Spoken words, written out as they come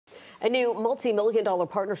A new multi-million-dollar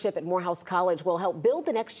partnership at Morehouse College will help build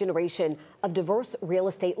the next generation of diverse real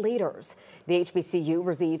estate leaders. The HBCU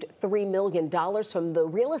received $3 million from the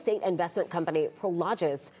real estate investment company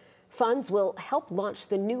Prologis. Funds will help launch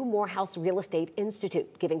the new Morehouse Real Estate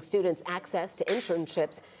Institute, giving students access to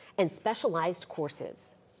internships and specialized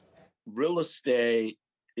courses. Real estate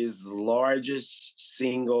is the largest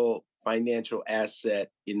single financial asset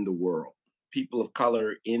in the world. People of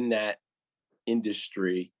color in that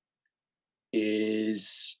industry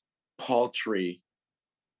is paltry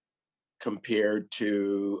compared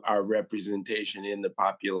to our representation in the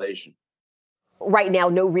population. Right now,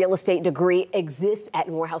 no real estate degree exists at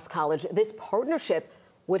Morehouse College. This partnership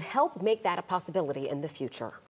would help make that a possibility in the future.